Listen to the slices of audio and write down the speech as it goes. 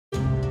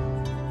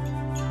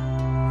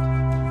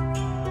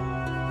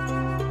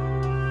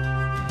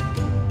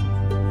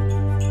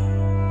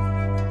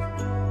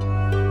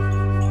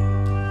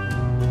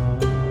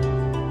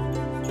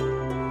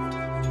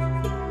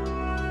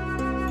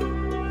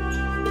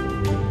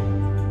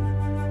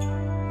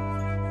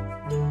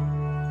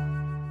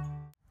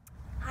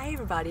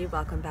everybody,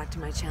 welcome back to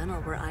my channel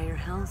where I, your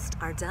host,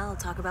 Ardell,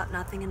 talk about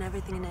nothing and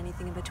everything and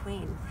anything in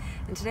between.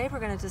 And today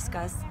we're going to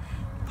discuss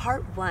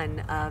part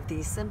one of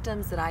the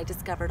symptoms that I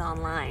discovered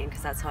online,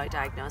 because that's how I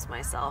diagnosed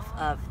myself,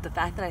 of the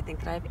fact that I think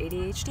that I have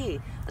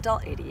ADHD,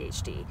 adult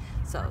ADHD.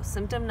 So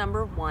symptom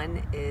number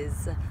one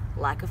is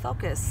lack of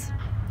focus.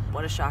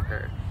 What a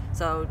shocker.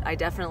 So I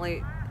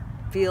definitely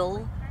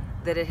feel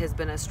that it has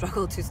been a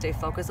struggle to stay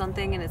focused on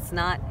things, and it's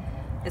not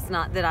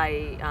that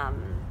I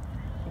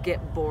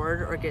get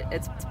bored or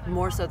it's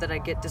more so that I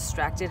get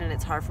distracted and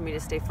it's hard for me to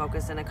stay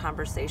focused in a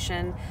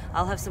conversation.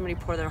 I'll have somebody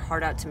pour their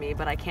heart out to me,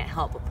 but I can't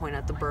help but point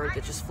out the bird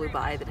that just flew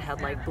by that had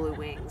like blue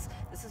wings.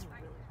 This is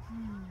really...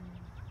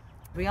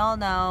 We all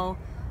know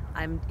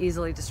I'm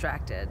easily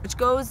distracted, which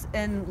goes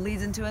and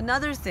leads into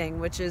another thing,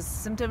 which is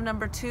symptom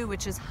number two,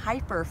 which is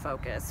hyper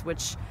focus,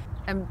 which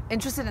I'm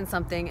interested in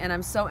something and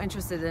I'm so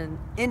interested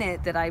in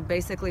it that I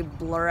basically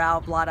blot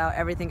out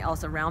everything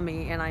else around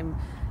me, and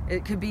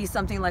it could be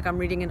something like I'm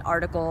reading an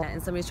article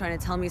and somebody's trying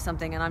to tell me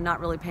something and I'm not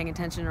really paying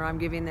attention, or I'm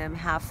giving them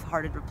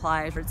half-hearted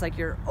replies, or it's like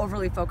you're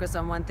overly focused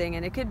on one thing,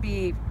 and it could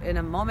be in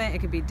a moment, it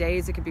could be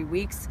days, it could be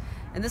weeks,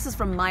 and this is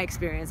from my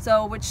experience.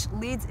 So which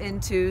leads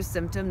into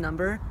symptom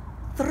number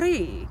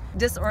three,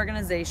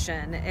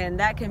 disorganization. And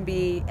that can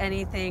be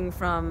anything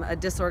from a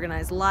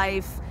disorganized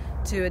life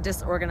to a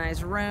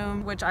disorganized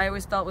room, which I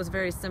always felt was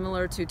very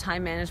similar to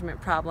time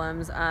management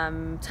problems.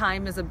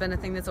 Time has been a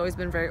thing that's always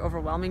been very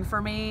overwhelming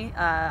for me,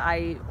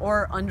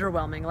 or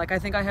underwhelming. Like, I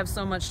think I have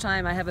so much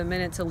time, I have a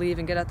minute to leave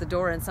and get out the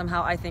door, and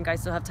somehow I think I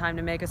still have time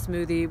to make a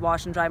smoothie,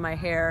 wash and dry my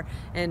hair,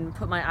 and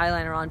put my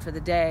eyeliner on for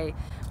the day,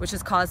 which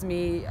has caused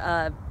me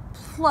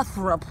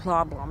plethora of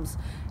problems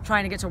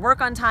trying to get to work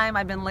on time.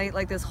 I've been late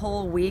like this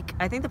whole week.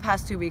 I think the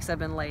past 2 weeks I've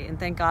been late, and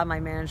thank God my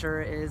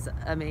manager is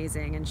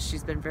amazing and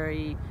she's been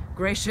very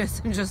gracious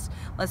and just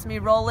lets me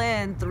roll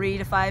in 3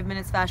 to 5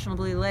 minutes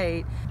fashionably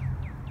late.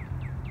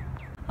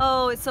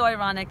 Oh, it's so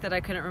ironic that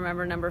I couldn't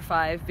remember number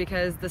five,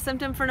 because the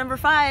symptom for number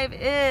five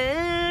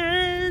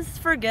is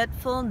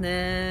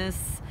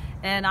forgetfulness.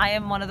 And I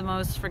am one of the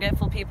most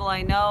forgetful people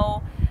I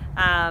know.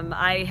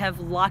 I have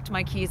locked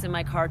my keys in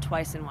my car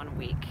twice in 1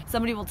 week.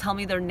 Somebody will tell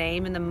me their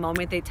name, and the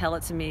moment they tell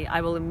it to me,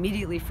 I will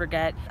immediately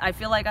forget. I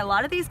feel like a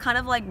lot of these kind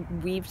of like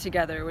weave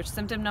together, which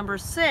symptom number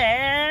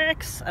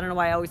six, I don't know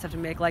why I always have to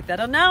make like that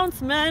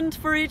announcement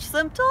for each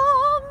symptom,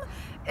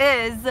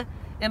 is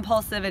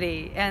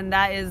impulsivity. And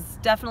that is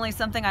definitely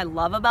something I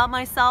love about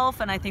myself,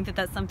 and I think that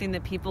that's something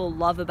that people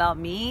love about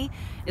me,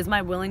 is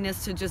my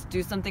willingness to just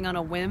do something on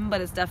a whim,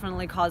 but it's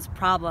definitely caused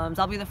problems.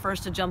 I'll be the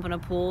first to jump in a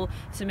pool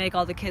to make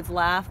all the kids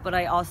laugh, but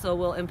I also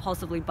will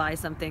impulsively buy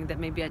something that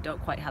maybe I don't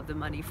quite have the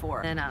money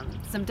for. And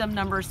symptom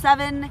number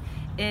seven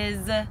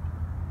is,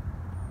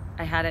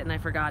 I had it and I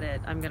forgot it.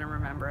 I'm gonna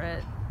remember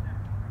it.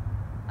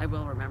 I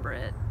will remember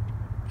it.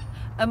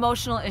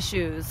 Emotional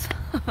issues.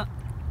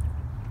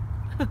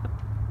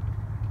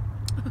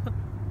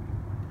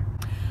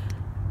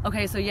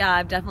 Okay, so yeah,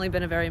 I've definitely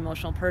been a very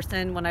emotional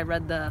person. When I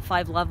read the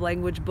 5 love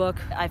language book,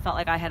 I felt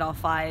like I had all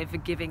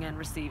 5, giving and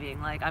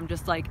receiving. Like, I'm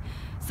just like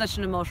such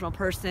an emotional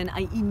person.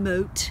 I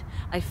emote,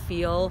 I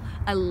feel,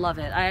 I love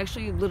it. I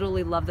actually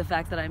literally love the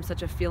fact that I'm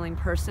such a feeling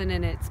person,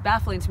 and it's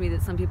baffling to me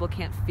that some people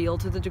can't feel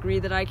to the degree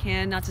that I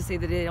can. Not to say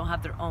that they don't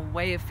have their own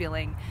way of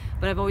feeling,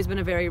 but I've always been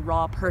a very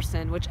raw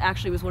person, which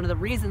actually was one of the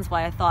reasons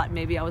why I thought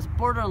maybe I was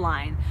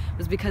borderline,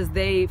 was because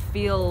they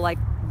feel like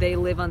they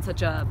live on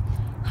such a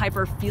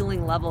hyper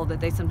feeling level that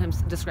they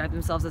sometimes describe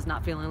themselves as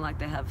not feeling like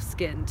they have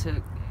skin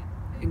to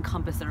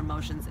encompass their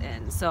emotions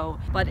in. So,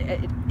 but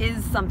it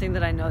is something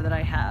that I know that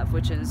I have,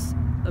 which is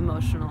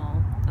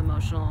emotional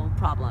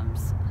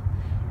problems.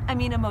 I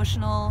mean,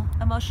 emotional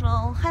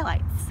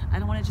highlights. I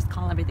don't want to just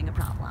call everything a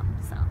problem.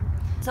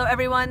 So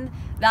everyone,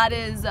 that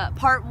is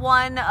part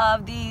one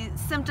of the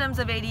symptoms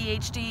of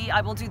ADHD.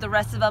 I will do the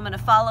rest of them in a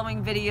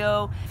following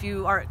video. If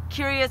you are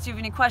curious, if you have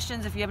any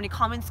questions, if you have any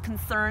comments,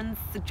 concerns,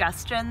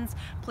 suggestions,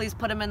 please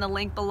put them in the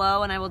link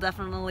below, and I will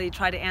definitely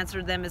try to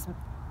answer them as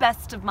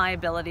best of my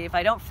ability if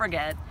I don't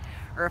forget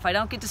or if I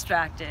don't get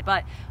distracted.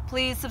 But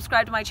please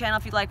subscribe to my channel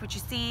if you like what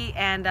you see,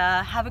 and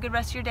have a good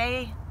rest of your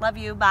day. Love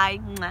you. Bye.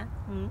 Mwah.